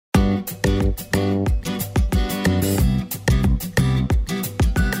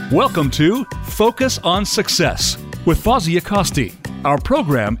Welcome to Focus on Success with Fawzia Costi. Our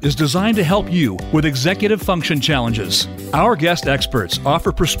program is designed to help you with executive function challenges. Our guest experts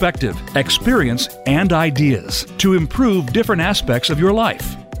offer perspective, experience, and ideas to improve different aspects of your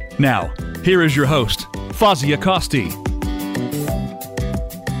life. Now, here is your host, Fawzia Costi.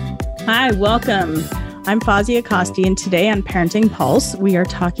 Hi, welcome. I'm Fawzia Costi, and today on Parenting Pulse, we are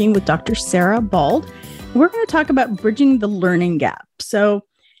talking with Dr. Sarah Bald. We're going to talk about bridging the learning gap. So,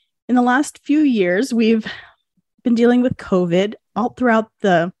 in the last few years, we've been dealing with COVID all throughout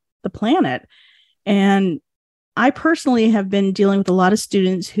the planet. And I personally have been dealing with a lot of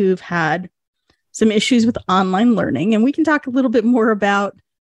students who've had some issues with online learning. And we can talk a little bit more about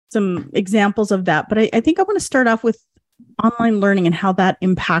some examples of that. But I think I want to start off with online learning and how that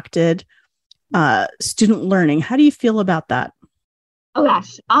impacted student learning. How do you feel about that? Oh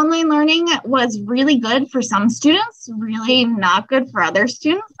gosh, online learning was really good for some students, really not good for other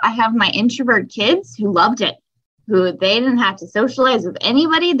students. I have my introvert kids who loved it, who they didn't have to socialize with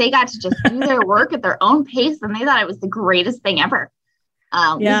anybody. They got to just do their work at their own pace, and they thought it was the greatest thing ever.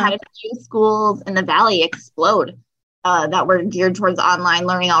 We had a few schools in the Valley explode that were geared towards online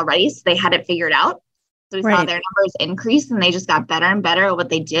learning already, so they had it figured out. So we saw their numbers increase, and they just got better and better at what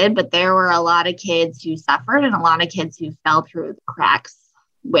they did. But there were a lot of kids who suffered and a lot of kids who fell through the cracks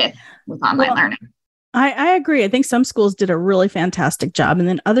with online learning. I agree. I think some schools did a really fantastic job, and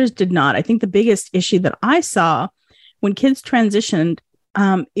then others did not. I think the biggest issue that I saw when kids transitioned,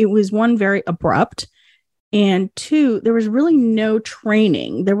 it was one, very abrupt, and two, there was really no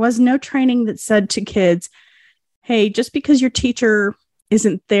training. There was no training that said to kids, hey, just because your teacher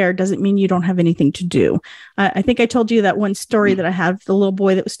isn't there doesn't mean you don't have anything to do. I think I told you that one story that I had, the little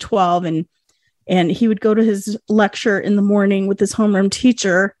boy that was 12, and he would go to his lecture in the morning with his homeroom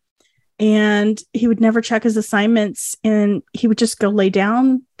teacher, and he would never check his assignments, and he would just go lay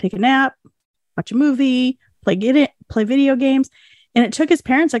down, take a nap, watch a movie, play video games. And it took his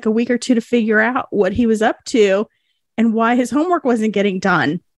parents like a week or two to figure out what he was up to and why his homework wasn't getting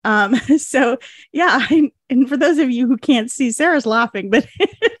done. So yeah, and for those of you who can't see, Sarah's laughing, but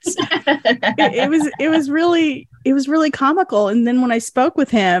it was really comical. And then when I spoke with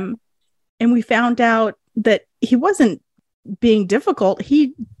him and we found out that he wasn't being difficult,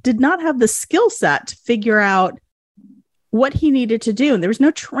 he did not have the skill set to figure out what he needed to do. And there was no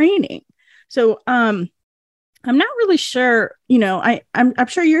training. So, I'm not really sure, I'm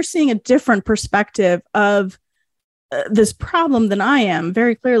sure you're seeing a different perspective of this problem than I am,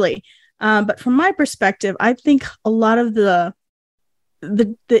 very clearly. But from my perspective, I think a lot of the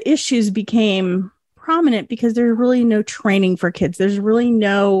issues became prominent because there's really no training for kids. There's really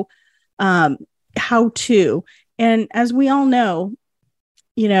no how to. And as we all know,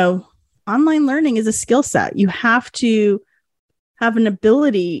 online learning is a skill set. You have to have an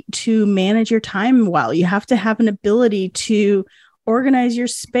ability to manage your time well. You have to have an ability to organize your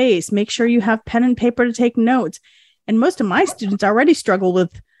space, make sure you have pen and paper to take notes. And most of my students already struggle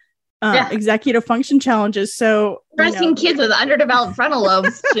with executive function challenges. So stressing kids with underdeveloped frontal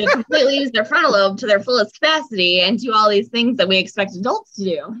lobes to completely use their frontal lobe to their fullest capacity and do all these things that we expect adults to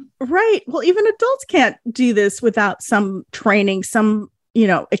do. Right. Well, even adults can't do this without some training, some,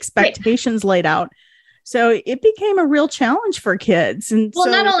 expectations laid out. So it became a real challenge for kids. And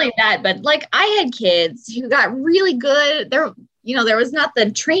not only that, but like I had kids who got really good. There was not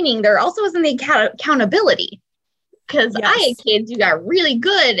the training. There also wasn't the accountability. Because I had kids who got really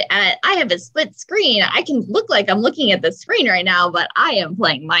good at, I have a split screen. I can look like I'm looking at the screen right now, but I am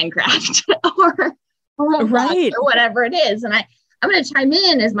playing Minecraft or Roblox or whatever it is. And I'm going to chime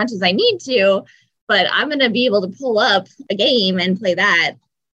in as much as I need to, but I'm going to be able to pull up a game and play that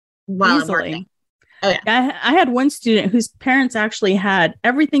while I'm working. Oh, yeah. I had one student whose parents actually had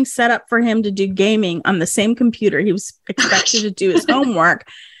everything set up for him to do gaming on the same computer. He was expected to do his homework.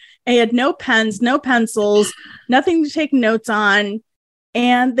 He had no pens, no pencils, nothing to take notes on,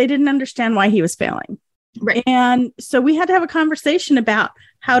 and they didn't understand why he was failing. Right. And so we had to have a conversation about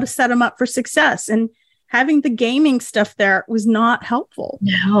how to set him up for success, and having the gaming stuff there was not helpful.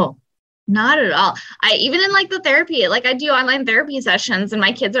 No, not at all. Even in like the therapy, like I do online therapy sessions, and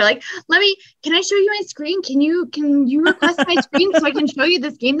my kids are like, can I show you my screen? Can you request my screen so I can show you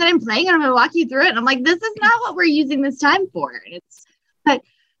this game that I'm playing, and I'm going to walk you through it? And I'm like, this is not what we're using this time for. And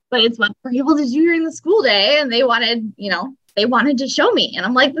but it's what we're able to do during the school day. And they wanted to show me. And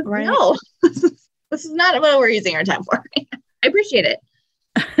I'm like, no, this is not what we're using our time for. I appreciate it.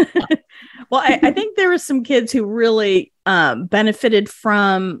 Well, I think there were some kids who really benefited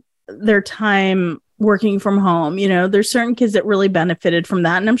from their time working from home. There's certain kids that really benefited from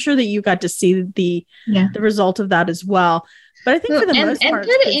that. And I'm sure that you got to see the result of that as well. But I think for the most and part,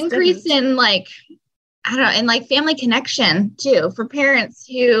 could increase in like, I don't know, and like family connection too, for parents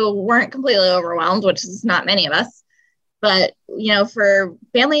who weren't completely overwhelmed, which is not many of us. But, you know, for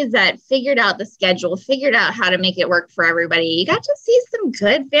families that figured out the schedule, figured out how to make it work for everybody, you got to see some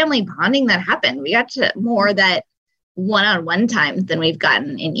good family bonding that happened. We got to more that one-on-one time than we've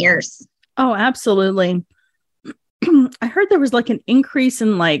gotten in years. Oh, absolutely. I heard there was like an increase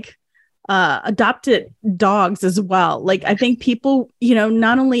in like adopted dogs as well. Like, I think people, you know,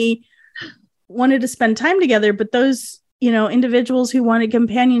 not only wanted to spend time together, but those, you know, individuals who wanted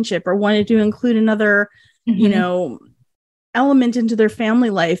companionship or wanted to include another, you know, element into their family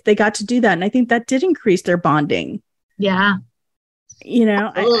life, they got to do that. And I think that did increase their bonding. Yeah. You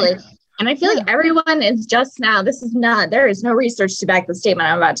know, absolutely. And I feel like everyone is just now, there is no research to back the statement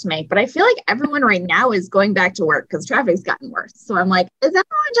I'm about to make, but I feel like everyone right now is going back to work because traffic's gotten worse. So I'm like, is everyone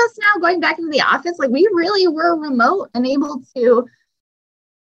just now going back into the office? Like, we really were remote and able to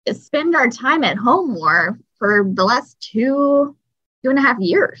spend our time at home more for the last 2.5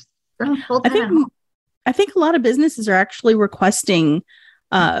 years. I think a lot of businesses are actually requesting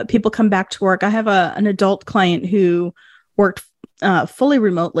people come back to work. I have an adult client who worked fully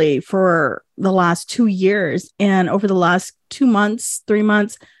remotely for the last 2 years. And over the last 2 months, 3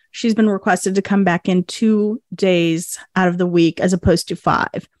 months, she's been requested to come back in 2 days out of the week as opposed to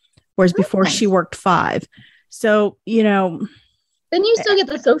 5, whereas before she worked 5. So, you know, then you still get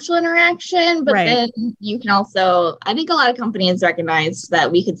the social interaction, but then you can also, I think a lot of companies recognized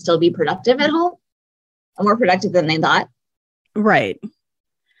that we could still be productive at home, more productive than they thought. Right.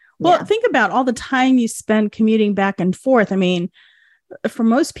 Well, think about all the time you spend commuting back and forth. I mean, for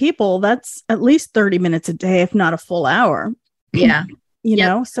most people, that's at least 30 minutes a day, if not a full hour. Yeah. You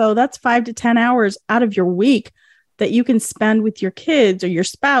know, so that's 5 to 10 hours out of your week that you can spend with your kids or your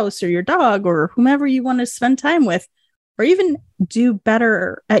spouse or your dog or whomever you want to spend time with, or even do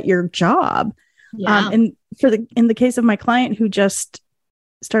better at your job. Yeah. And in the case of my client who just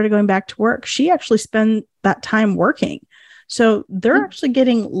started going back to work, she actually spent that time working. So they're actually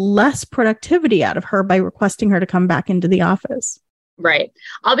getting less productivity out of her by requesting her to come back into the office. Right.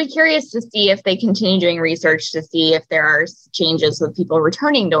 I'll be curious to see if they continue doing research to see if there are changes with people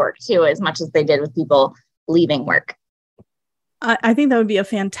returning to work too, as much as they did with people leaving work. I think that would be a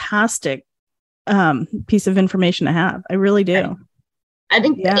fantastic piece of information to have. I really do. Right. I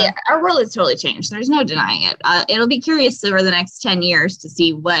think our world has totally changed. There's no denying it. It'll be curious over the next 10 years to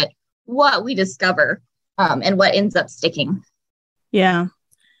see what we discover and what ends up sticking. Yeah.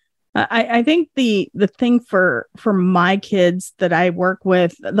 I think the thing for my kids that I work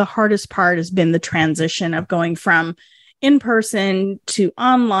with, the hardest part has been the transition of going from in person to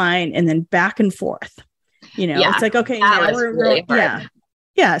online and then back and forth. You know, it's like, okay, now we're really hard.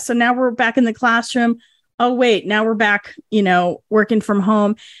 Yeah. So now we're back in the classroom. Oh, wait, now we're back, you know, working from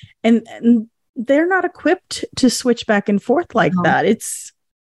home, and they're not equipped to switch back and forth like that.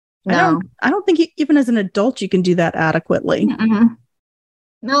 I don't think even as an adult, you can do that adequately. Mm-mm.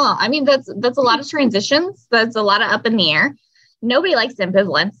 No, I mean, that's a lot of transitions. That's a lot of up in the air. Nobody likes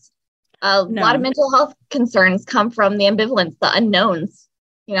ambivalence. A lot of mental health concerns come from the ambivalence, the unknowns.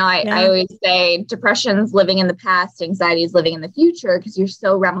 You know, I always say depression's living in the past, anxiety is living in the future, because you're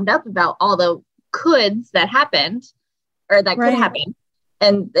so wound up about all the coulds that happened or that could happen.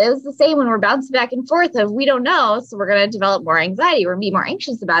 And it was the same when we're bouncing back and forth of we don't know. So we're going to develop more anxiety. We're going to be more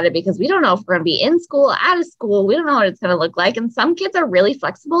anxious about it because we don't know if we're going to be in school, out of school. We don't know what it's going to look like. And some kids are really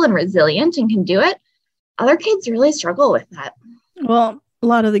flexible and resilient and can do it. Other kids really struggle with that. Well, a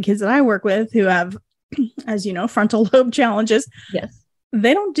lot of the kids that I work with who have, as you know, frontal lobe challenges. Yes.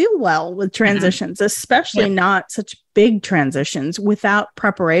 They don't do well with transitions, especially not such big transitions without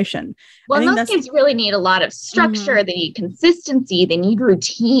preparation. Well, those kids really need a lot of structure. They need consistency. They need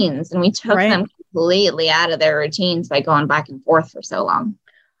routines. And we took them completely out of their routines by going back and forth for so long.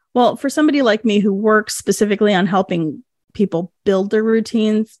 Well, for somebody like me who works specifically on helping people build their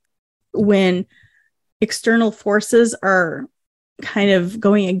routines, when external forces are kind of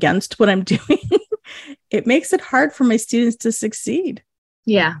going against what I'm doing, it makes it hard for my students to succeed.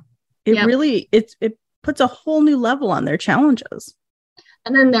 Yeah. It really, it puts a whole new level on their challenges.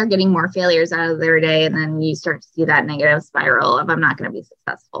 And then they're getting more failures out of their day. And then you start to see that negative spiral of, I'm not going to be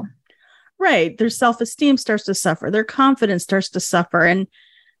successful. Right. Their self-esteem starts to suffer. Their confidence starts to suffer. And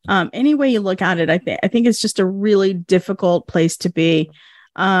any way you look at it, I think it's just a really difficult place to be.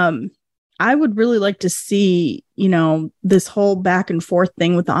 I would really like to see, you know, this whole back and forth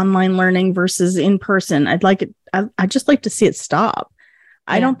thing with online learning versus in person. I'd just like to see it stop.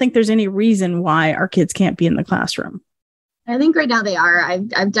 I don't think there's any reason why our kids can't be in the classroom. I think right now they are.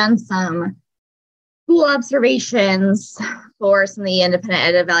 I've done some school observations for some of the independent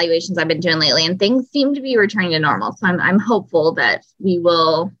ed evaluations I've been doing lately, and things seem to be returning to normal. So I'm hopeful that we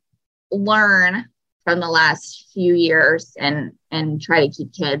will learn from the last few years and try to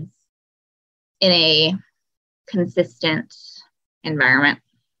keep kids in a consistent environment.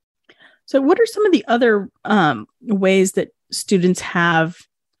 So what are some of the other ways that students have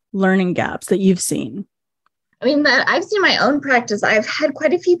learning gaps that you've seen? I mean, that I've seen my own practice. I've had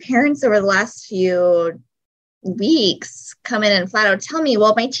quite a few parents over the last few weeks come in and flat out tell me,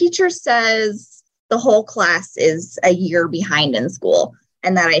 well, my teacher says the whole class is a year behind in school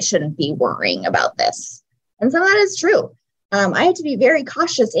and that I shouldn't be worrying about this. And so that is true. I have to be very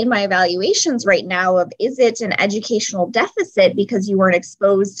cautious in my evaluations right now of, is it an educational deficit because you weren't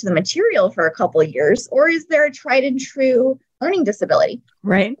exposed to the material for a couple of years, or is there a tried and true learning disability?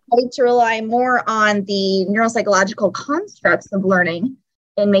 Right. I need to rely more on the neuropsychological constructs of learning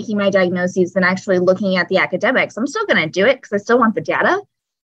in making my diagnoses than actually looking at the academics. I'm still going to do it because I still want the data,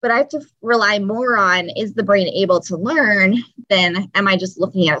 but I have to rely more on, is the brain able to learn, than am I just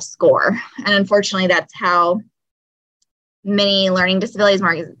looking at a score? And unfortunately, that's how many learning disabilities,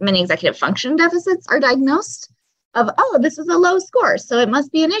 many executive function deficits are diagnosed of, oh, this is a low score, so it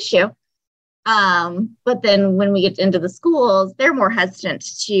must be an issue. But then when we get into the schools, they're more hesitant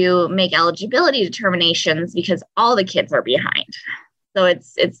to make eligibility determinations because all the kids are behind. So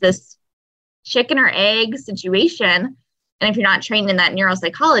it's this chicken or egg situation. And if you're not trained in that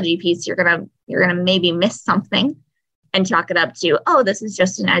neuropsychology piece, you're gonna maybe miss something and chalk it up to, oh, this is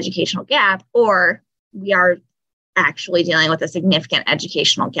just an educational gap, or we are actually dealing with a significant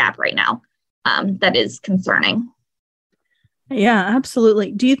educational gap right now that is concerning. Yeah,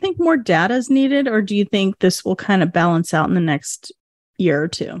 absolutely. Do you think more data is needed, or do you think this will kind of balance out in the next year or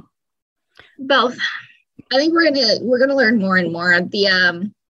two? Both. I think we're gonna learn more and more. The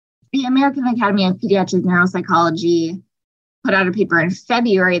American Academy of Pediatric Neuropsychology put out a paper in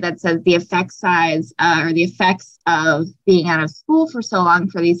February that says the effect size or the effects of being out of school for so long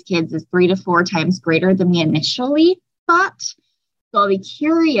for these kids is 3 to 4 times greater than we initially thought. So I'll be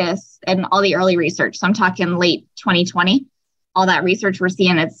curious, and all the early research, so I'm talking late 2020, all that research we're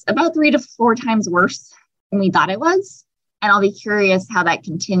seeing, it's about 3 to 4 times worse than we thought it was. And I'll be curious how that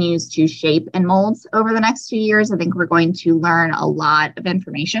continues to shape and mold over the next few years. I think we're going to learn a lot of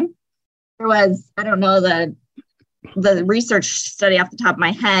information. There was, I don't know the research study off the top of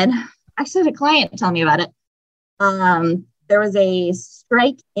my head. I actually had a client tell me about it. There was a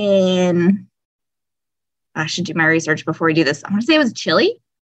strike in, I should do my research before we do this. I'm going to say it was Chile.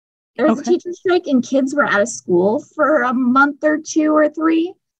 There was a teacher strike and kids were out of school for a month or 2 or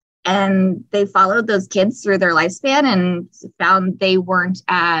 3. And they followed those kids through their lifespan and found they weren't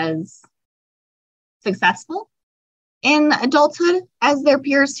as successful in adulthood as their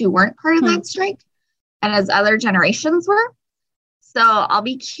peers who weren't part of that strike and as other generations were. So I'll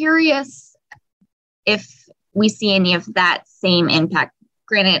be curious if we see any of that same impact.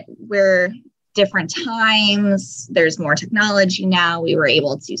 Granted, we're different times. There's more technology now. We were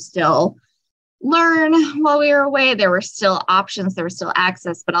able to still learn while we were away. There were still options. There was still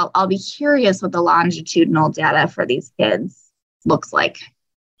access. But I'll be curious what the longitudinal data for these kids looks like.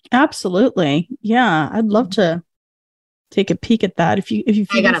 Absolutely. Yeah, I'd love to take a peek at that. If you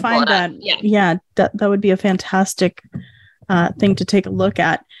can find that, that would be a fantastic thing to take a look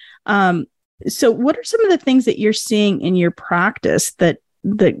at. So what are some of the things that you're seeing in your practice that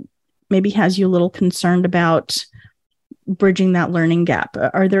maybe has you a little concerned about bridging that learning gap?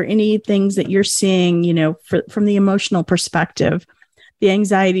 Are there any things that you're seeing, from the emotional perspective, the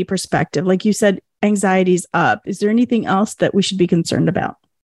anxiety perspective? Like you said, anxiety's up. Is there anything else that we should be concerned about?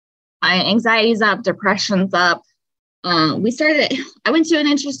 Anxiety's up, depression's up. I went to an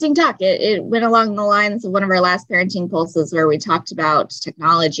interesting talk. It went along the lines of one of our last parenting pulses where we talked about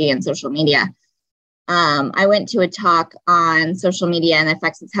technology and social media. I went to a talk on social media and the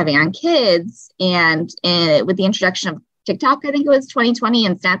effects it's having on kids. And with the introduction of TikTok, I think it was 2020,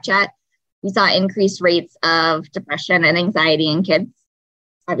 and Snapchat, we saw increased rates of depression and anxiety in kids.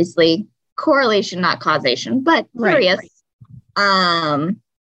 Obviously, correlation, not causation, but curious. Right.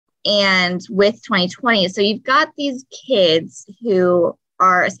 And with 2020, so you've got these kids who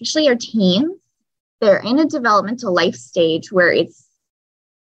are, especially our teens, they're in a developmental life stage where it's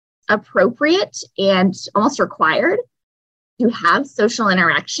appropriate and almost required to have social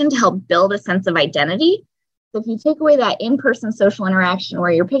interaction to help build a sense of identity. So if you take away that in-person social interaction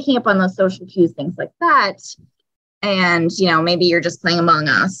where you're picking up on those social cues, things like that, and, maybe you're just playing Among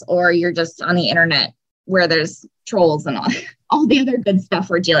Us, or you're just on the internet where there's trolls and all the other good stuff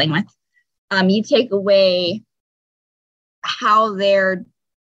we're dealing with. You take away how they're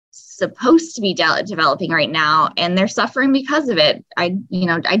supposed to be developing right now, and they're suffering because of it.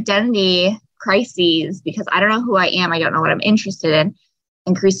 Identity crises, because I don't know who I am. I don't know what I'm interested in.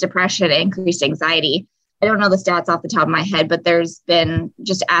 Increased depression, increased anxiety. I don't know the stats off the top of my head, but there's been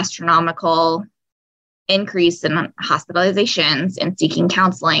just astronomical increase in hospitalizations and seeking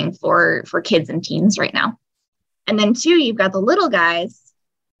counseling for kids and teens right now. And then two, you've got the little guys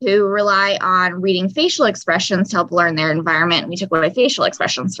who rely on reading facial expressions to help learn their environment. We took away facial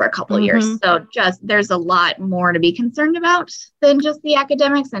expressions for a couple of years. So there's a lot more to be concerned about than just the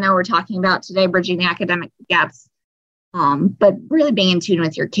academics. I know we're talking about today bridging the academic gaps, but really being in tune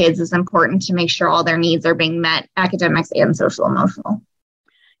with your kids is important to make sure all their needs are being met, academics and social emotional.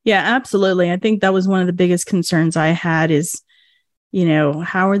 Yeah, absolutely. I think that was one of the biggest concerns I had is,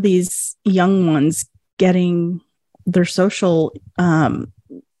 how are these young ones getting their social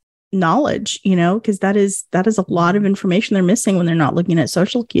knowledge, because that is a lot of information they're missing when they're not looking at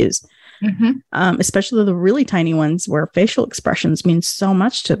social cues, especially the really tiny ones where facial expressions mean so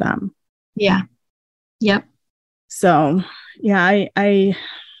much to them. Yeah. Yep. So yeah, I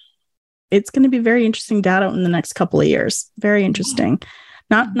it's going to be very interesting data in the next couple of years. Very interesting.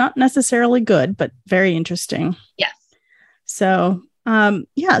 Not necessarily good, but very interesting. Yes. So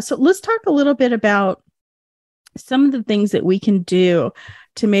so let's talk a little bit about some of the things that we can do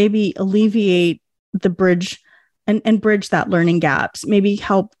to maybe alleviate the bridge and bridge that learning gaps, maybe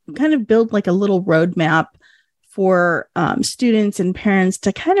help kind of build like a little roadmap for students and parents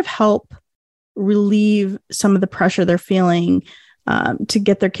to kind of help relieve some of the pressure they're feeling to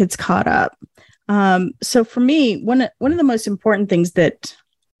get their kids caught up. So for me, one of the most important things that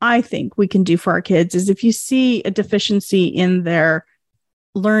I think we can do for our kids is if you see a deficiency in their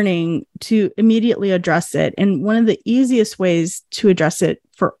learning, to immediately address it. And one of the easiest ways to address it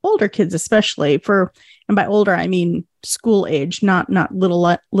for older kids, especially and by older, I mean school age, not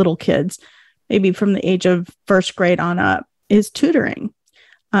little kids, maybe from the age of first grade on up, is tutoring.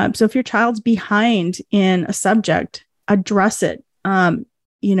 So if your child's behind in a subject, address it,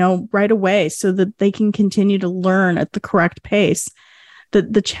 right away so that they can continue to learn at the correct pace.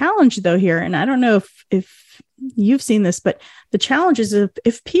 The challenge though here, and I don't know if you've seen this, but the challenge is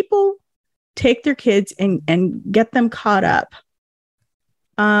if people take their kids and get them caught up,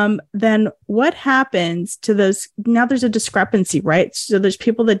 then what happens to those? Now there's a discrepancy, right? So there's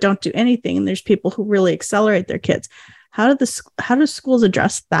people that don't do anything, and there's people who really accelerate their kids. How do schools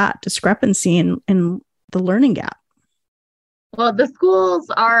address that discrepancy in the learning gap? Well, the schools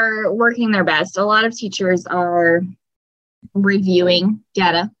are working their best. A lot of teachers are reviewing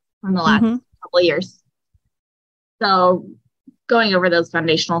data from the last couple of years. So going over those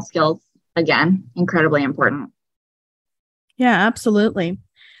foundational skills, again, incredibly important. Yeah, absolutely.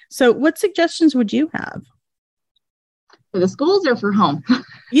 So what suggestions would you have? For the schools or for home?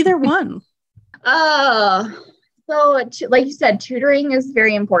 Either one. So like you said, tutoring is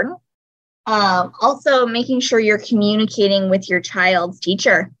very important. Also making sure you're communicating with your child's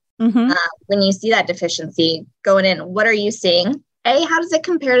teacher. When you see that deficiency going in, what are you seeing? How does it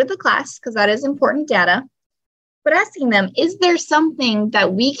compare to the class? Because that is important data. But asking them, is there something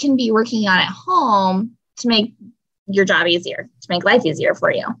that we can be working on at home to make your job easier, to make life easier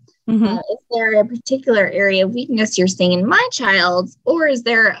for you? Is there a particular area of weakness you're seeing in my child, or is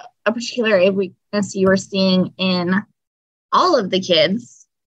there a particular area of weakness you are seeing in all of the kids?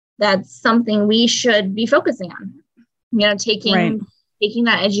 That's something we should be focusing on, taking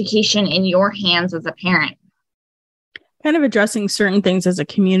that education in your hands as a parent. Kind of addressing certain things as a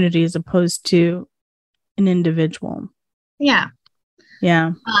community as opposed to an individual. Yeah.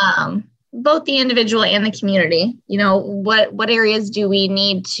 Both the individual and the community. What areas do we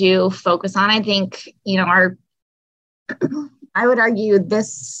need to focus on? I think, I would argue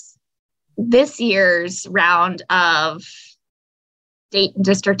this year's round of state and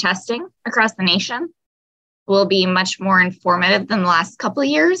district testing across the nation will be much more informative than the last couple of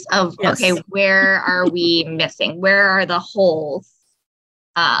years of, okay, where are we missing? Where are the holes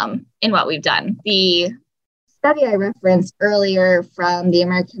in what we've done? The study I referenced earlier from the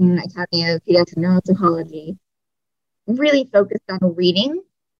American Academy of Pediatric Neuropsychology really focused on reading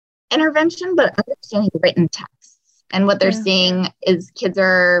intervention, but understanding written texts. And what they're seeing is kids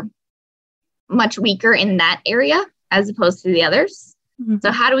are much weaker in that area as opposed to the others.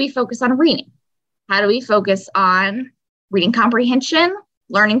 So how do we focus on reading? How do we focus on reading comprehension,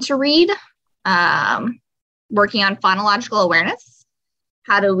 learning to read, working on phonological awareness?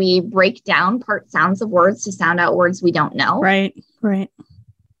 How do we break down part sounds of words to sound out words we don't know? Right.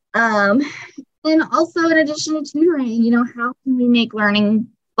 And also, in addition to tutoring, how can we make learning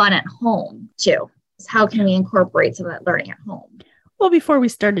fun at home too? How can we incorporate some of that learning at home? Well, before we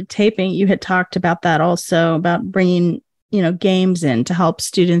started taping, you had talked about that also, about bringing, games in to help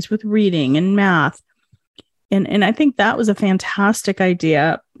students with reading and math. And I think that was a fantastic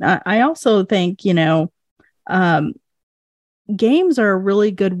idea. I also think, games are a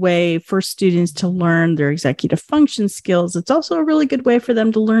really good way for students to learn their executive function skills. It's also a really good way for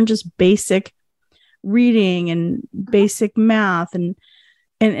them to learn just basic reading and basic math. And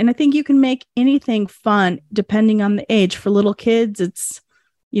I think you can make anything fun depending on the age. For little kids, it's,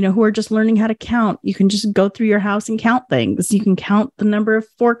 who are just learning how to count. You can just go through your house and count things. You can count the number of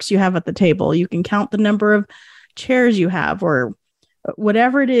forks you have at the table. You can count the number of chairs you have, or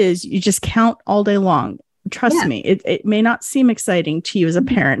whatever it is. You just count all day long. Trust me, it may not seem exciting to you as a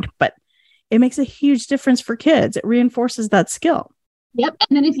parent, but it makes a huge difference for kids. It reinforces that skill. Yep.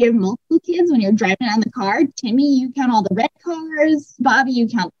 And then if you have multiple kids, when you're driving on the car, Timmy, you count all the red cars. Bobby, you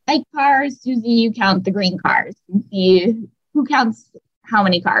count the white cars. Susie, you count the green cars. And see who counts how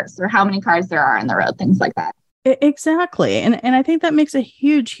many cars, or how many cars there are on the road, things like that. Exactly. And I think that makes a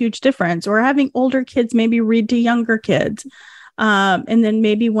huge, huge difference. Or having older kids maybe read to younger kids. And then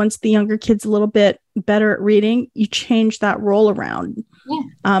maybe once the younger kid's a little bit better at reading, you change that role around. Yeah.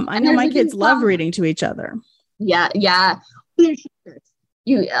 I know my kids love reading to each other. Yeah. Some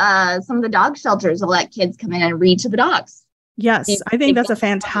of the dog shelters will let kids come in and read to the dogs. Yes, I think that's a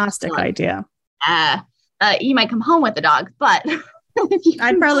fantastic idea. You might come home with the dog, but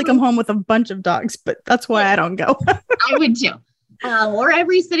I'd probably come home with a bunch of dogs, but that's why I don't go. I would too. Or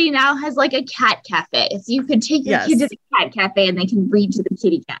every city now has like a cat cafe. So you could take your kid to the cat cafe and they can read to the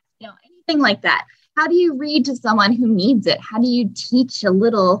kitty cat. Anything like that. How do you read to someone who needs it? How do you teach a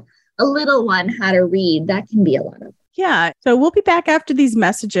little one how to read? That can be a lot of. Yeah. So we'll be back after these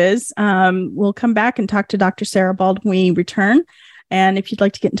messages. We'll come back and talk to Dr. Sarah Bald when we return. And if you'd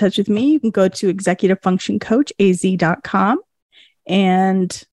like to get in touch with me, you can go to executivefunctioncoachaz.com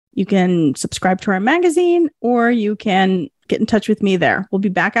and you can subscribe to our magazine, or you can get in touch with me there. We'll be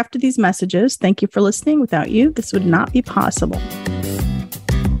back after these messages. Thank you for listening. Without you, this would not be possible.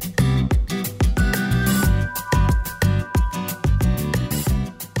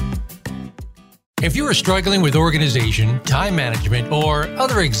 If you are struggling with organization, time management, or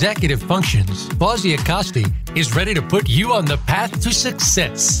other executive functions, Fawzia Costi is ready to put you on the path to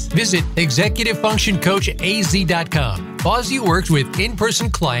success. Visit executivefunctioncoachaz.com. Fawzia works with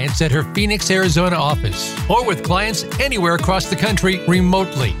in-person clients at her Phoenix, Arizona office, or with clients anywhere across the country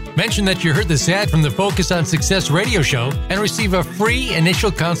remotely. Mention that you heard this ad from the Focus on Success radio show and receive a free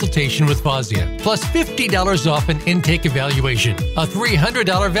initial consultation with Fawzia, plus $50 off an intake evaluation, a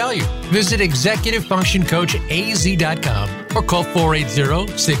 $300 value. Visit executivefunctioncoachaz.com or call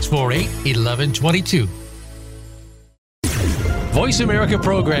 480-648-1122. Voice America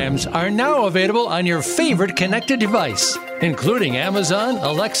programs are now available on your favorite connected device, including Amazon,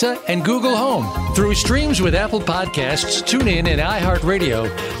 Alexa, and Google Home. Through streams with Apple Podcasts, TuneIn, and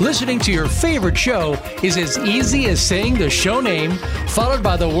iHeartRadio, listening to your favorite show is as easy as saying the show name followed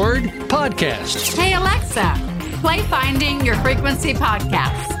by the word podcast. Hey, Alexa, play Finding Your Frequency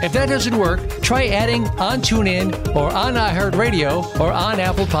podcast. If that doesn't work, try adding on TuneIn or on iHeartRadio or on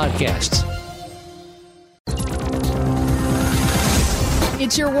Apple Podcasts.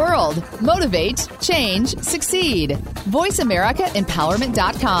 It's your world. Motivate, change, succeed.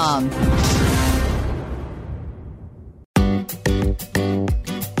 VoiceAmericaEmpowerment.com.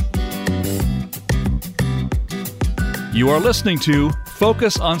 You are listening to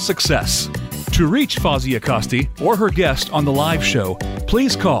Focus on Success. To reach Fawzia Costi or her guest on the live show,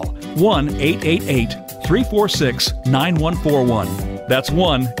 please call 1-888-346-9141. That's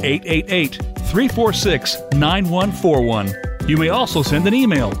 1-888-346-9141. You may also send an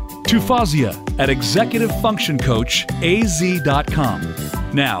email to Fawzia at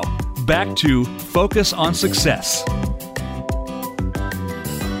executivefunctioncoachaz.com. Now, back to Focus on Success.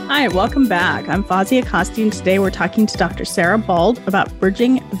 Hi, welcome back. I'm Fawzia Costi, and today we're talking to Dr. Sarah Bald about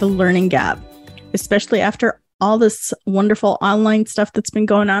bridging the learning gap, especially after all this wonderful online stuff that's been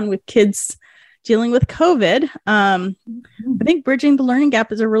going on with kids dealing with COVID. I think bridging the learning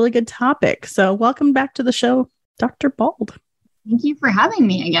gap is a really good topic. So welcome back to the show, Dr. Bald. Thank you for having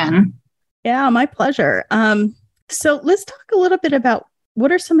me again. Yeah, my pleasure. So let's talk a little bit about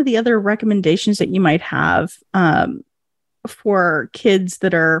what are some of the other recommendations that you might have for kids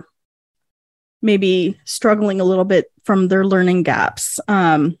that are maybe struggling a little bit from their learning gaps.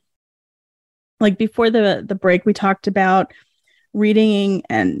 Like before the break, we talked about reading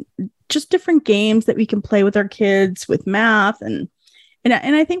and just different games that we can play with our kids with math. And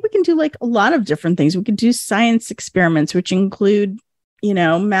I think we can do like a lot of different things. We could do science experiments, which include,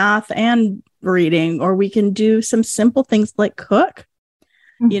 math and reading, or we can do some simple things like cook.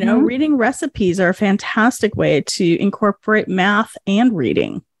 You know, reading recipes are a fantastic way to incorporate math and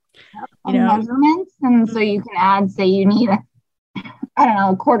reading. And measurements. And so you can add, say you need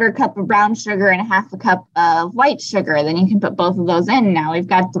a quarter cup of brown sugar and a half a cup of white sugar. Then you can put both of those in. Now we've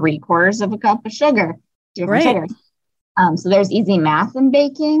got 3/4 of a cup of sugar, different sugars. So there's easy math in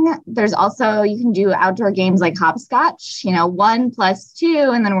baking. There's also, you can do outdoor games like hopscotch, 1 +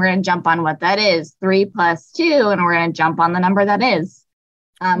 2, and then we're going to jump on what that is. 3 + 2, and we're going to jump on the number that is.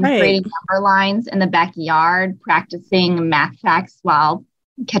 Creating number lines in the backyard, practicing math facts while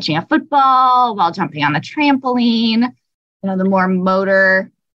catching a football, while jumping on the trampoline. The more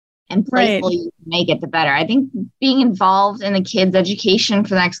motor and playful you make it, the better. I think being involved in the kids' education for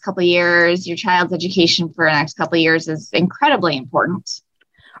the next couple of years, your child's education for the next couple of years is incredibly important.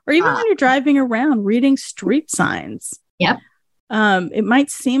 Or even when you're driving around, reading street signs. Yep. It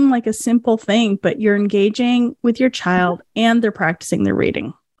might seem like a simple thing, but you're engaging with your child and they're practicing their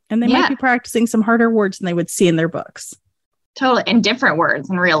reading. And they might be practicing some harder words than they would see in their books. Totally. And different words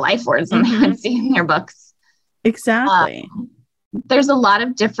and real life words than they would see in their books. Exactly. There's a lot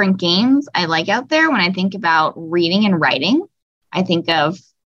of different games I like out there. When I think about reading and writing, I think of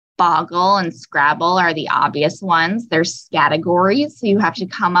Boggle and Scrabble are the obvious ones. There's categories. So you have to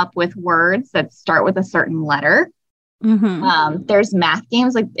come up with words that start with a certain letter. There's math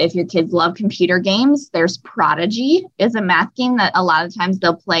games. Like if your kids love computer games, there's Prodigy is a math game that a lot of times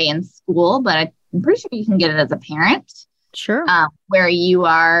they'll play in school, but I'm pretty sure you can get it as a parent. Sure. Where you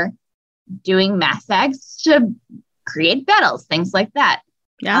are doing math facts to create battles, things like that.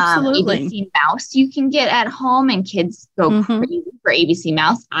 Absolutely. ABC Mouse you can get at home, and kids go crazy for ABC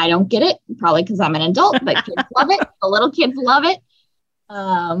Mouse. I don't get it, probably because I'm an adult, but kids love it. The little kids love it.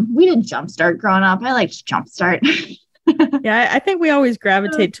 We did Jumpstart growing up. I liked Jumpstart. Yeah, I think we always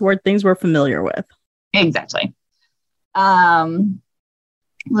gravitate toward things we're familiar with. Exactly.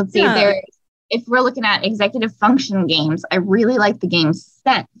 Let's see. If we're looking at executive function games, I really like the game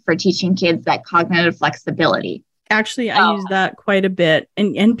SET for teaching kids that cognitive flexibility. Actually, I use that quite a bit.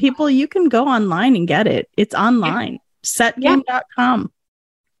 And people, you can go online and get it. It's online. Setgame.com.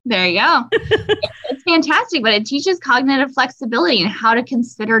 There you go. It's fantastic, but it teaches cognitive flexibility and how to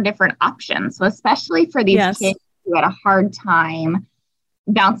consider different options. So especially for these kids who had a hard time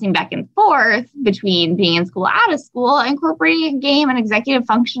bouncing back and forth between being in school, out of school, incorporating a game, an executive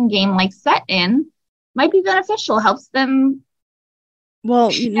function game like Set in might be beneficial, helps them.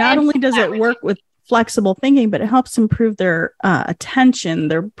 Well, not only does it work with flexible thinking, but it helps improve their attention,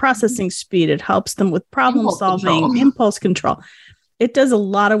 their processing speed. It helps them with problem solving, impulse control. It does a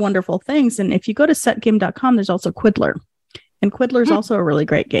lot of wonderful things. And if you go to setgame.com, there's also Quiddler. And Quiddler is also a really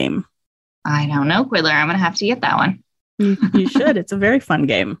great game. I don't know Quiddler. I'm going to have to get that one. You should. It's a very fun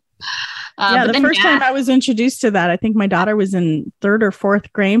game. The first time I was introduced to that, I think my daughter was in third or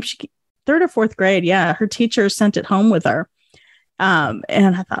fourth grade. Yeah. Her teacher sent it home with her. And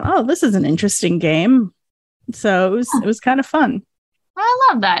I thought, oh, this is an interesting game. So it was kind of fun. I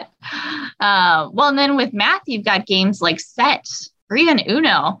love that. Well, and then with math, you've got games like Set or even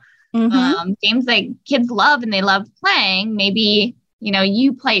Uno, games that kids love and they love playing. Maybe,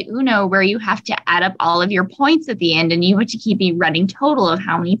 you play Uno where you have to add up all of your points at the end and you have to keep a running total of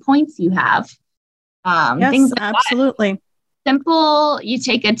how many points you have. Yes, things like absolutely. That. Simple. You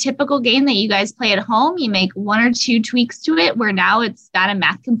take a typical game that you guys play at home, you make 1 or 2 tweaks to it where now it's got a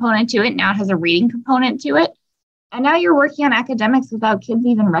math component to it. Now it has a reading component to it. And now you're working on academics without kids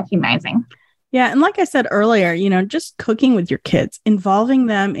even recognizing. Yeah. And like I said earlier, just cooking with your kids, involving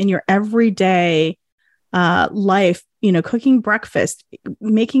them in your everyday life, cooking breakfast,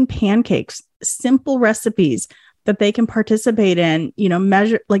 making pancakes, simple recipes that they can participate in,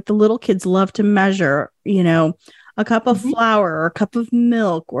 measure, like the little kids love to measure, a cup of flour or a cup of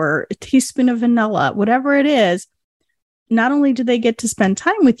milk or a teaspoon of vanilla, whatever it is. Not only do they get to spend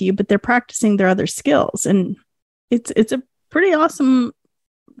time with you, but they're practicing their other skills. And it's a pretty awesome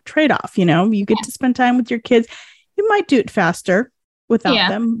trade-off. You get to spend time with your kids. You might do it faster without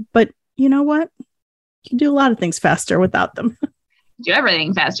them, but you know what? You can do a lot of things faster without them. Do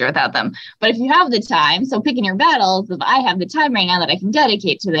everything faster without them. But if you have the time, so picking your battles, if I have the time right now that I can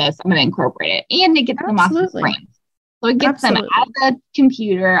dedicate to this, I'm going to incorporate it. And it gets them off the screen. So it gets them out of the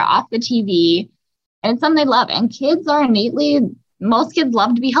computer, off the TV, and it's something they love. And kids are most kids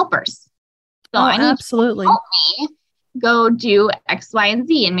love to be helpers. So I need absolutely. To help me go do X, Y, and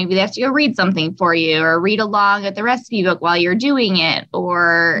Z. And maybe they have to go read something for you or read along at the recipe book while you're doing it.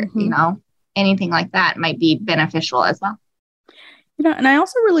 Or, anything like that might be beneficial as well. And I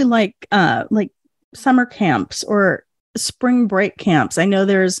also really like summer camps or spring break camps. I know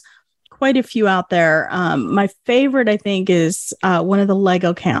there's quite a few out there. My favorite, I think, is one of the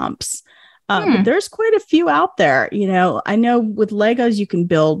Lego camps. But there's quite a few out there. I know with Legos, you can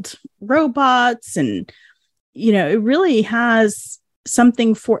build robots and, it really has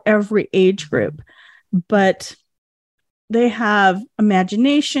something for every age group. But they have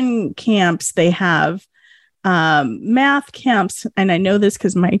imagination camps. They have math camps. And I know this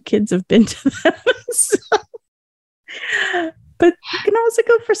because my kids have been to them. But you can also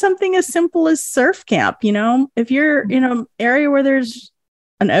go for something as simple as surf camp. If you're in an area where there's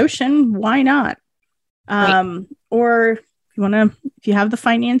an ocean, why not? Right. Or if you have the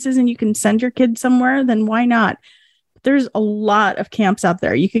finances and you can send your kids somewhere, then why not? There's a lot of camps out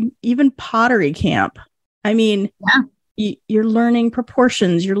there. You can even pottery camp. I mean, you're learning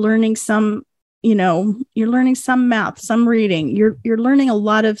proportions. You're learning some, you're learning some math, some reading. You're learning a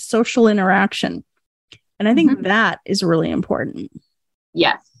lot of social interaction. And I think that is really important.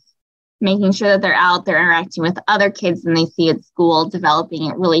 Yes. Making sure that they're out there interacting with other kids than they see at school,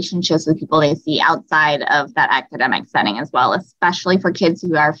 developing relationships with people they see outside of that academic setting as well, especially for kids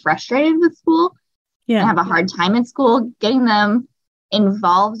who are frustrated with school and have a hard time at school, getting them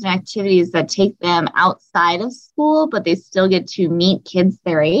involved in activities that take them outside of school, but they still get to meet kids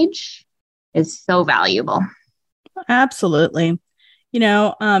their age is so valuable. Absolutely.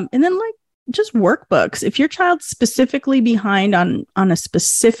 And then just workbooks. If your child's specifically behind on a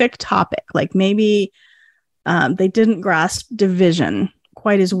specific topic, like maybe they didn't grasp division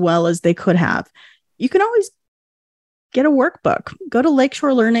quite as well as they could have, you can always get a workbook. Go to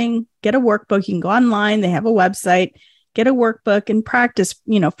Lakeshore Learning, get a workbook. You can go online. They have a website, get a workbook and practice,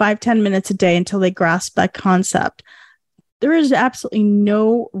 5-10 minutes a day until they grasp that concept. There is absolutely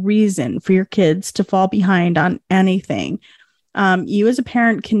no reason for your kids to fall behind on anything. You as a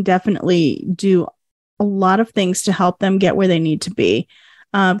parent can definitely do a lot of things to help them get where they need to be.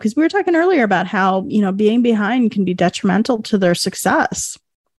 Because we were talking earlier about how, being behind can be detrimental to their success.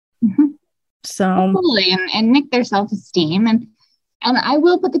 Mm-hmm. So absolutely. And nick their self-esteem. And I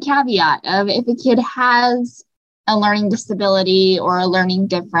will put the caveat of if a kid has a learning disability or a learning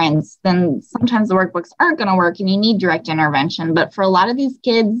difference, then sometimes the workbooks aren't going to work and you need direct intervention. But for a lot of these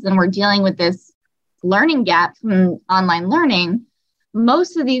kids, and we're dealing with this learning gap from online learning,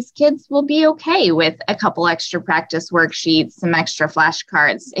 most of these kids will be okay with a couple extra practice worksheets, some extra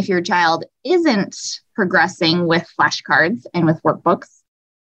flashcards. If your child isn't progressing with flashcards and with workbooks,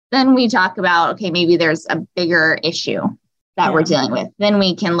 then we talk about, okay, maybe there's a bigger issue that we're dealing with. Then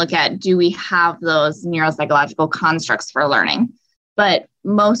we can look at, do we have those neuropsychological constructs for learning? But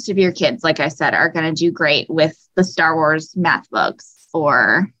most of your kids, like I said, are going to do great with the Star Wars math books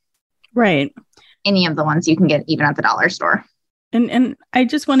or any of the ones you can get even at the dollar store. And I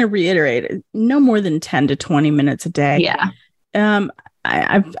just want to reiterate, no more than 10 to 20 minutes a day. Yeah.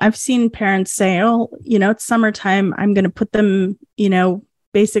 I've seen parents say, it's summertime. I'm going to put them,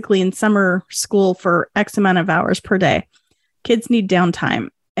 basically in summer school for X amount of hours per day. Kids need downtime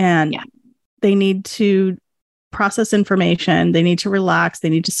and they need to process information. They need to relax. They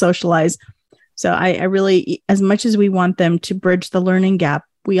need to socialize. So I really, as much as we want them to bridge the learning gap,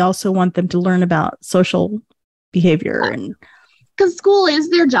 we also want them to learn about social behavior. And because school is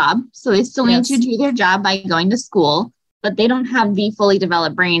their job. So they still need to do their job by going to school, but they don't have the fully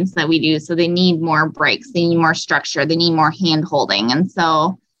developed brains that we do. So they need more breaks. They need more structure. They need more hand holding. And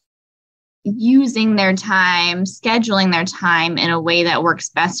so using their time, scheduling their time in a way that works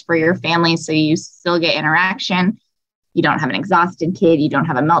best for your family so you still get interaction. You don't have an exhausted kid. You don't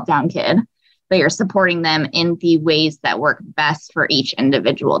have a meltdown kid, but you're supporting them in the ways that work best for each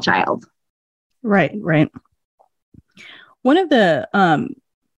individual child. Right. One of the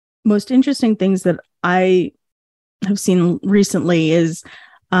most interesting things that I have seen recently is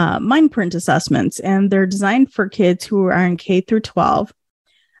mind print assessments, and they're designed for kids who are in K through 12.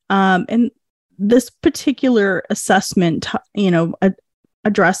 And this particular assessment,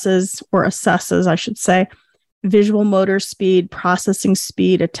 addresses or assesses, I should say, visual motor speed, processing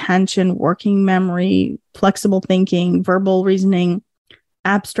speed, attention, working memory, flexible thinking, verbal reasoning,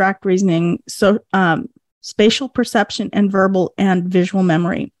 abstract reasoning, so spatial perception, and verbal and visual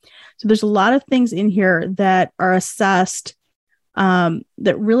memory. So there's a lot of things in here that are assessed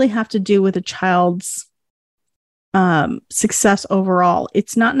that really have to do with a child's success overall.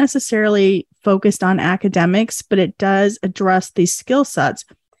 It's not necessarily focused on academics, but it does address these skill sets.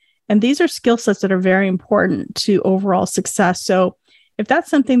 And these are skill sets that are very important to overall success. So if that's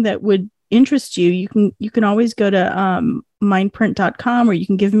something that would interest you, you can always go to mindprint.com, or you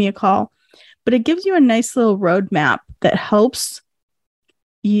can give me a call. But it gives you a nice little roadmap that helps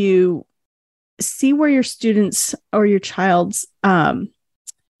you see where your students or your child's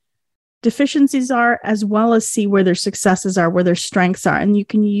deficiencies are, as well as see where their successes are, where their strengths are. And you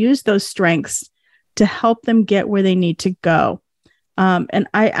can use those strengths to help them get where they need to go. And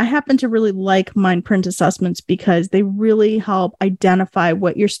I happen to really like mind print assessments because they really help identify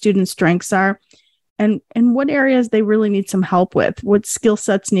what your students' strengths are and what areas they really need some help with, what skill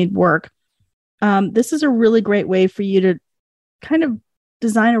sets need work. This is a really great way for you to kind of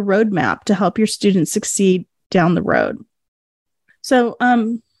design a roadmap to help your students succeed down the road. So,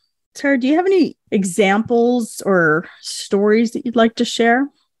 Sarah, do you have any examples or stories that you'd like to share?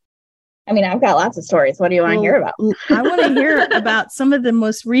 I mean, I've got lots of stories. What do you want to hear about? I want to hear about some of the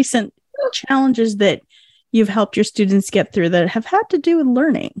most recent challenges that you've helped your students get through that have had to do with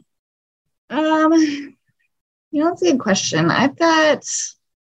learning. That's a good question. I've got, sorry,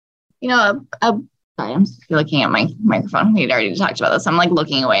 I'm looking at my microphone. We'd already talked about this. I'm like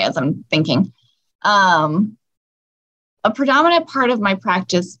looking away as I'm thinking. A predominant part of my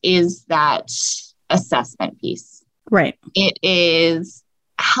practice is that assessment piece. Right. It is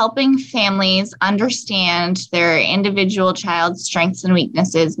helping families understand their individual child's strengths and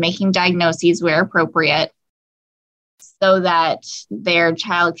weaknesses, making diagnoses where appropriate, so that their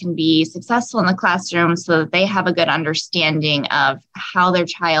child can be successful in the classroom, so that they have a good understanding of how their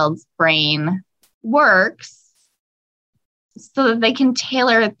child's brain works, so that they can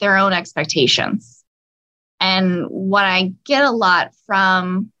tailor their own expectations. And what I get a lot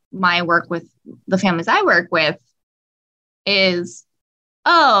from my work with the families I work with is,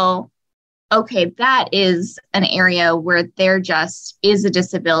 oh, okay, that is an area where there just is a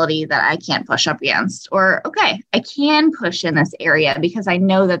disability that I can't push up against. Or, okay, I can push in this area because I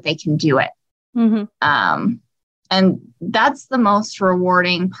know that they can do it. Mm-hmm. And that's the most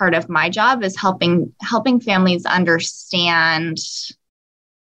rewarding part of my job, is helping families understand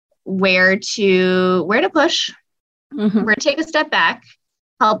where to push, Mm-hmm. where to take a step back,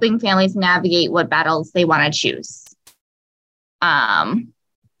 helping families navigate what battles they want to choose.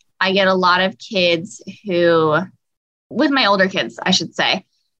 I get a lot of kids who, with my older kids, I should say,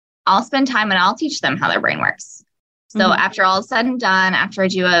 I'll spend time and I'll teach them how their brain works. So after all is said and done, after I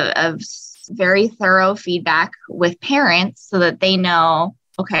do a very thorough feedback with parents so that they know,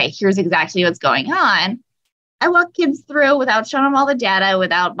 okay, here's exactly what's going on, I walk kids through without showing them all the data,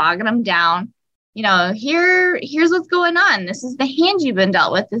 without bogging them down. Here's what's going on. This is the hand you've been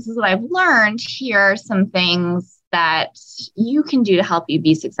dealt with. This is what I've learned. Here are some things that you can do to help you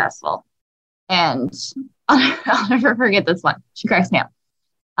be successful. And I'll never forget this one. She cracks me up.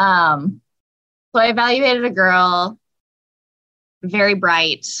 So I evaluated a girl, very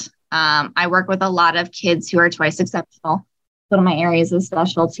bright. I work with a lot of kids who are twice exceptional. One of my areas of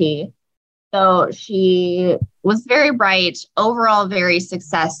specialty. So she was very bright, overall very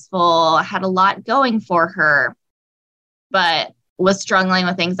successful, had a lot going for her, but was struggling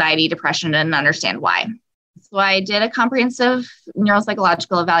with anxiety, depression, and didn't understand why. So I did a comprehensive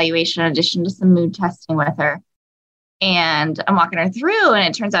neuropsychological evaluation in addition to some mood testing with her. And I'm walking her through, and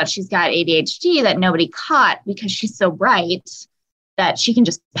it turns out she's got ADHD that nobody caught because she's so bright that she can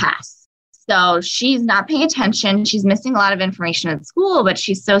just pass. So she's not paying attention. She's missing a lot of information at school, but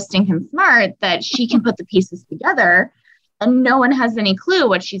she's so stinking smart that she can put the pieces together and no one has any clue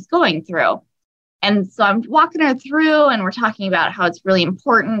what she's going through. And so I'm walking her through, and we're talking about how it's really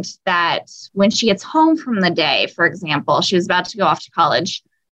important that when she gets home from the day, for example, she was about to go off to college,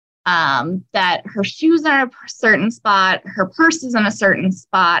 that her shoes are in a certain spot, her purse is in a certain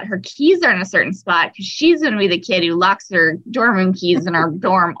spot, her keys are in a certain spot, because she's going to be the kid who locks her dorm room keys in her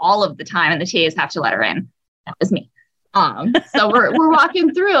dorm all of the time, and the TAs have to let her in. That was me. So we're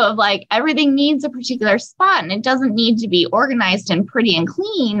walking through of like, everything needs a particular spot, and it doesn't need to be organized and pretty and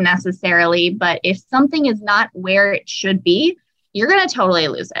clean necessarily. But if something is not where it should be, you're going to totally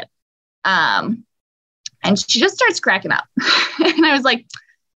lose it. And she just starts cracking up. And I was like,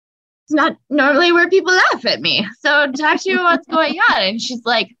 it's not normally where people laugh at me. So talk to you about what's going on. And she's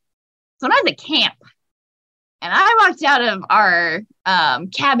like, so when I was at camp and I walked out of our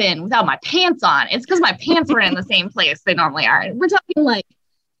cabin without my pants on, it's because my pants were in the same place they normally are. We're talking like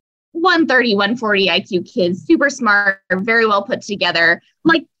 130, 140 IQ kids, super smart, very well put together. I'm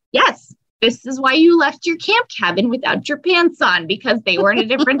like, yes, this is why you left your camp cabin without your pants on, because they were in a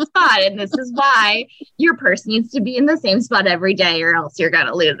different spot. And this is why your purse needs to be in the same spot every day, or else you're going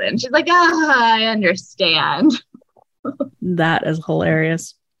to lose it. And she's like, I understand. That is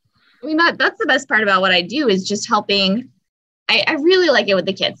hilarious. I mean, that's the best part about what I do, is just helping. I really like it with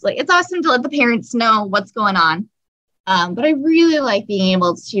the kids. Like, it's awesome to let the parents know what's going on. But I really like being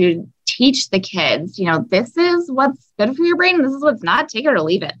able to teach the kids, this is what's good for your brain, and this is what's not. Take it or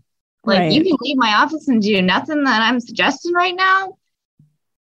leave it. Like, right. You can leave my office and do nothing that I'm suggesting right now.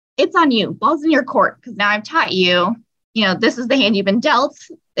 it's on you. Ball's in your court, because now I've taught you, this is the hand you've been dealt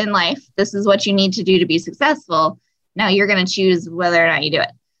in life. This is what you need to do to be successful. Now you're going to choose whether or not you do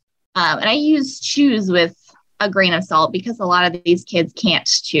it. And I use choose with a grain of salt, because a lot of these kids can't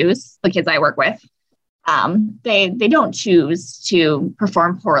choose. The kids I work with, they don't choose to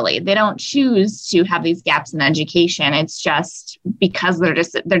perform poorly. They don't choose to have these gaps in education. It's just because their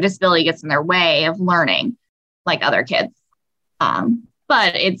disability gets in their way of learning like other kids.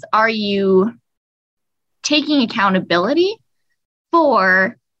 But are you taking accountability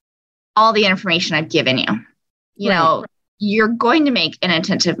for all the information I've given you? Right. You're going to make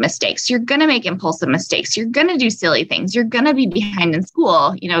inattentive mistakes. You're going to make impulsive mistakes. You're going to do silly things. You're going to be behind in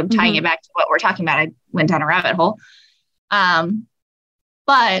school, tying it back to what we're talking about. I went down a rabbit hole.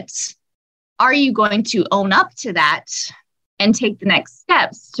 But are you going to own up to that and take the next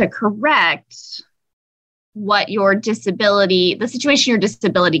steps to correct what the situation your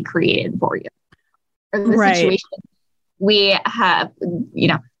disability created for you? Or the situation we have,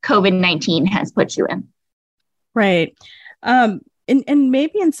 COVID-19 has put you in. Right. And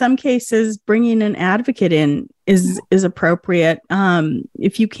maybe in some cases, bringing an advocate in is appropriate.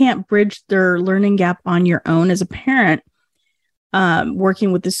 If you can't bridge their learning gap on your own as a parent,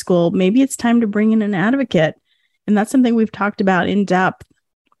 working with the school, maybe it's time to bring in an advocate. And that's something we've talked about in depth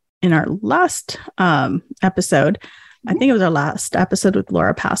in our last episode. I think it was our last episode with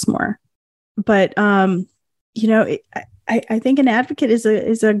Laura Passmore. But, I think an advocate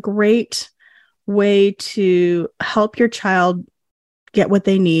is a great way to help your child get what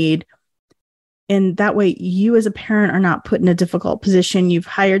they need. And that way you as a parent are not put in a difficult position. You've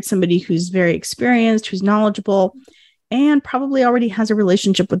hired somebody who's very experienced, who's knowledgeable, and probably already has a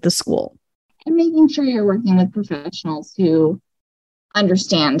relationship with the school. And making sure you're working with professionals who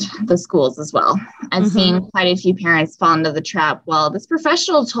understand the schools as well. I've seen quite a few parents fall into the trap. Well, this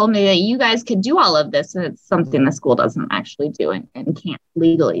professional told me that you guys could do all of this, and it's something the school doesn't actually do and can't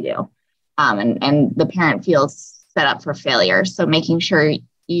legally do. And the parent feels set up for failure. So making sure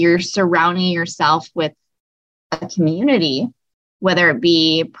you're surrounding yourself with a community, whether it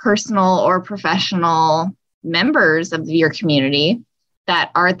be personal or professional members of your community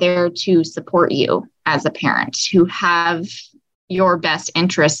that are there to support you as a parent, who have your best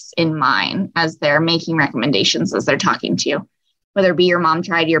interests in mind as they're making recommendations, as they're talking to you, whether it be your mom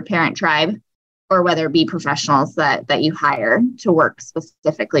tribe, your parent tribe, or whether it be professionals that you hire to work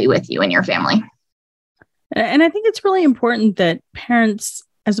specifically with you and your family. And I think it's really important that parents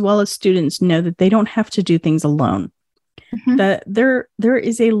as well as students know that they don't have to do things alone. That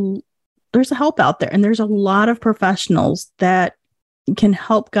there's a help out there, and there's a lot of professionals that can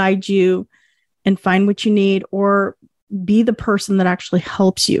help guide you and find what you need, or be the person that actually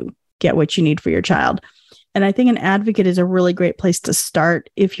helps you get what you need for your child. And I think an advocate is a really great place to start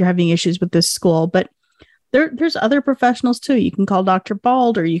if you're having issues with this school. But there's other professionals too. You can call Dr.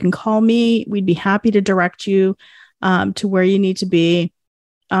 Bald, or you can call me. We'd be happy to direct you to where you need to be.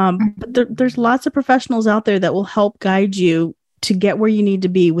 But there's lots of professionals out there that will help guide you to get where you need to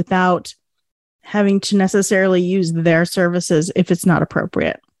be without having to necessarily use their services if it's not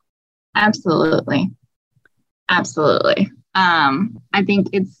appropriate. Absolutely. I think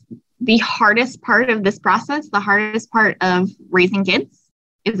it's the hardest part of this process. The hardest part of raising kids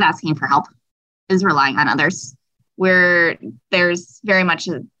is asking for help, is relying on others, where there's very much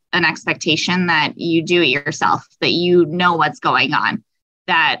an expectation that you do it yourself, that you know what's going on,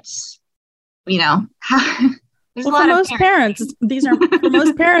 that, there's a lot for of most parents, for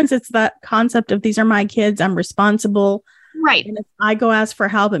most parents, it's that concept of these are my kids, I'm responsible. Right. And if I go ask for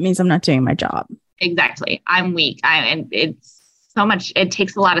help, it means I'm not doing my job. Exactly. I'm weak. And it's so much, it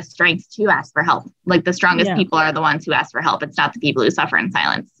takes a lot of strength to ask for help. Like the strongest people are the ones who ask for help. It's not the people who suffer in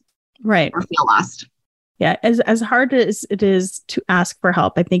silence. Right. Or feel lost. Yeah. As hard as it is to ask for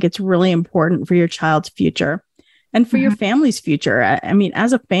help, I think it's really important for your child's future and for your family's future. I mean,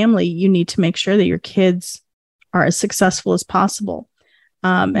 as a family, you need to make sure that your kids are as successful as possible.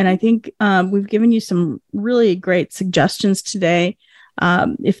 And I think we've given you some really great suggestions today.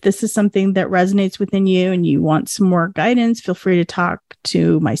 If this is something that resonates within you and you want some more guidance, feel free to talk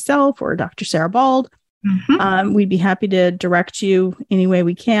to myself or Dr. Sarah Bald. We'd be happy to direct you any way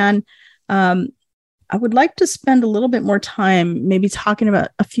we can. I would like to spend a little bit more time maybe talking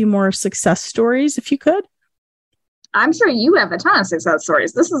about a few more success stories, if you could. I'm sure you have a ton of success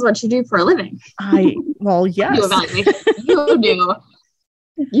stories. This is what you do for a living. Well, yes. You do.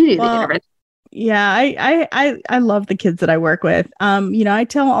 You do. Well, yeah, I love the kids that I work with. I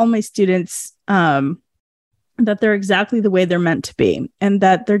tell all my students that they're exactly the way they're meant to be, and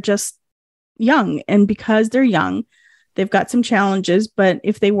that they're just young. And because they're young, They've got some challenges, but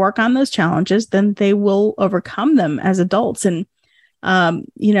if they work on those challenges, then they will overcome them as adults. And,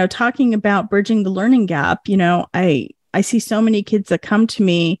 talking about bridging the learning gap, I see so many kids that come to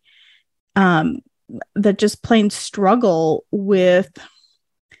me that just plain struggle with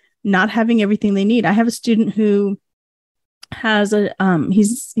not having everything they need. I have a student who has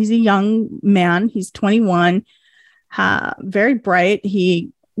he's a young man. He's 21, very bright.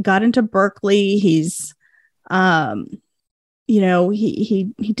 He got into Berkeley. He's,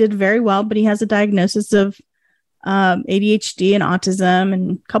 he did very well, but he has a diagnosis of ADHD and autism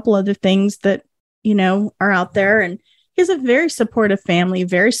and a couple other things that, are out there. And he has a very supportive family,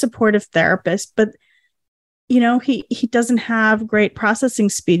 very supportive therapist, but he doesn't have great processing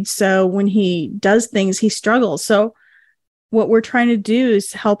speed. So when he does things, he struggles. So what we're trying to do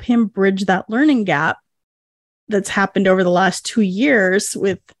is help him bridge that learning gap that's happened over the last 2 years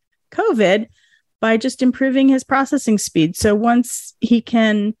with COVID by just improving his processing speed. So once he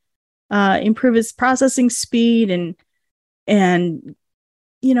can improve his processing speed and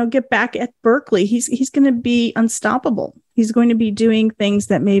get back at Berkeley, he's going to be unstoppable. He's going to be doing things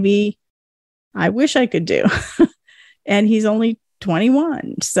that maybe I wish I could do. And he's only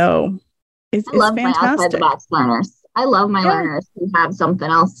 21. So it's fantastic. My outside the box learners. I love my learners who have something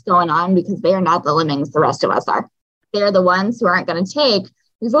else going on, because they are not the lemmings the rest of us are. They're the ones who aren't going to take,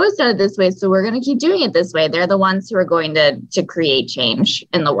 we've always done it this way, so we're going to keep doing it this way. They're the ones who are going to create change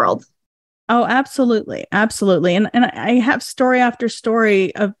in the world. Oh, absolutely. Absolutely. And I have story after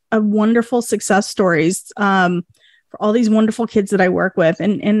story of wonderful success stories for all these wonderful kids that I work with.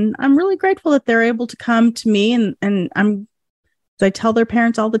 And I'm really grateful that they're able to come to me, and I tell their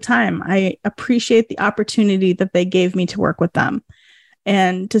parents all the time, I appreciate the opportunity that they gave me to work with them.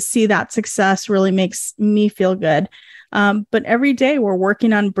 And to see that success really makes me feel good. But every day we're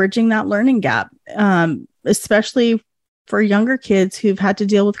working on bridging that learning gap, especially for younger kids who've had to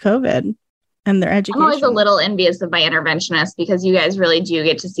deal with COVID and their education. I'm always a little envious of my interventionists, because you guys really do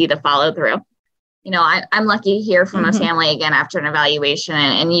get to see the follow through. I'm lucky to hear from a family again after an evaluation,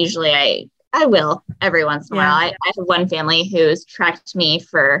 and usually I will every once in a while. I have one family who's tracked me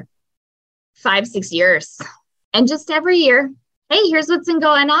for 5-6 years, and just every year, hey, here's what's been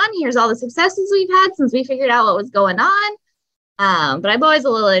going on. Here's all the successes we've had since we figured out what was going on. But I'm always a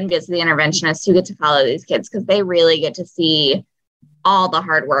little envious of the interventionists who get to follow these kids, because they really get to see all the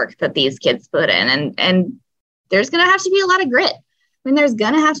hard work that these kids put in. And there's going to have to be a lot of grit. There's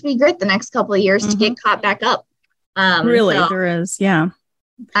going to have to be grit the next couple of years to get caught back up. There is. Yeah.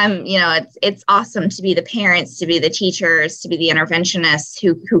 It's awesome to be the parents, to be the teachers, to be the interventionists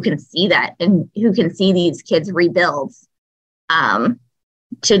who can see that and who can see these kids rebuild. To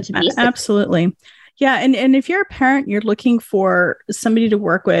be absolutely. Yeah. And if you're a parent, you're looking for somebody to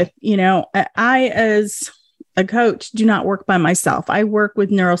work with, I, as a coach, do not work by myself. I work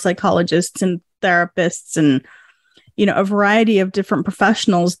with neuropsychologists and therapists and, a variety of different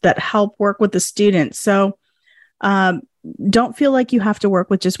professionals that help work with the students. So, don't feel like you have to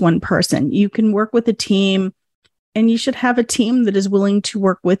work with just one person. You can work with a team, and you should have a team that is willing to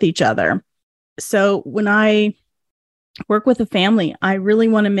work with each other. So when I work with a family, I really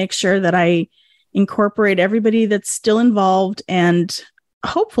want to make sure that I incorporate everybody that's still involved, and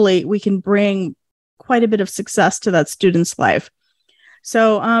hopefully we can bring quite a bit of success to that student's life.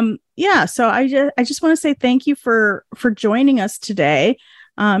 So, so I just want to say thank you for joining us today.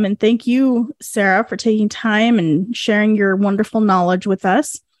 And thank you, Sarah, for taking time and sharing your wonderful knowledge with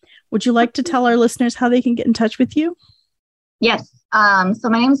us. Would you like to tell our listeners how they can get in touch with you? Yes. So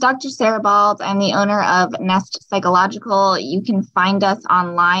my name is Dr. Sarah Bald. I'm the owner of Nest Psychological. You can find us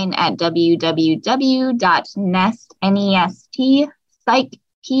online at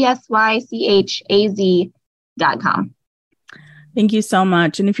www.nestpsychaz.com. Thank you so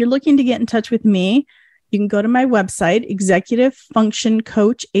much. And if you're looking to get in touch with me, you can go to my website,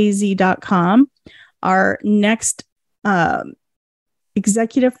 executivefunctioncoachaz.com. Our next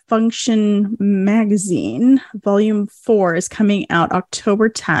Executive Function Magazine, Volume 4, is coming out October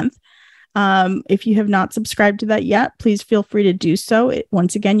 10th. If you have not subscribed to that yet, please feel free to do so.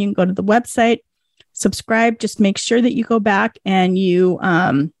 Once again, you can go to the website, subscribe. Just make sure that you go back and you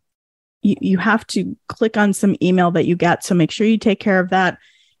have to click on some email that you get. So make sure you take care of that,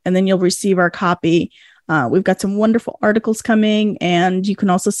 and then you'll receive our copy. We've got some wonderful articles coming, and you can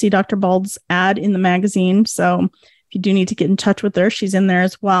also see Dr. Bald's ad in the magazine. So if you do need to get in touch with her, she's in there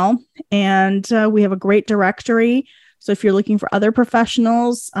as well. And we have a great directory. So if you're looking for other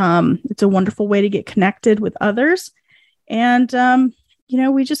professionals, it's a wonderful way to get connected with others. And,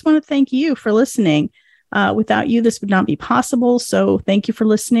 we just want to thank you for listening. Without you, this would not be possible. So thank you for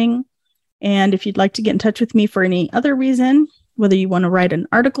listening. And if you'd like to get in touch with me for any other reason, whether you want to write an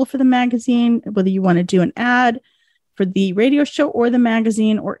article for the magazine, whether you want to do an ad for the radio show or the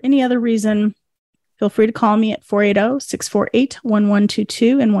magazine, or any other reason, feel free to call me at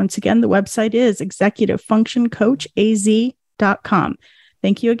 480-648-1122. And once again, the website is executivefunctioncoachaz.com.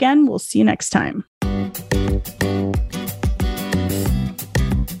 Thank you again. We'll see you next time.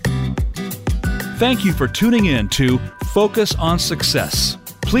 Thank you for tuning in to Focus on Success.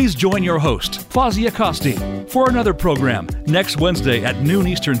 Please join your host, Fawzia Costi, for another program next Wednesday at noon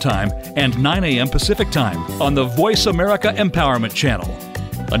Eastern Time and 9 a.m. Pacific Time on the Voice America Empowerment Channel.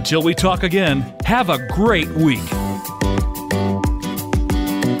 Until we talk again, have a great week.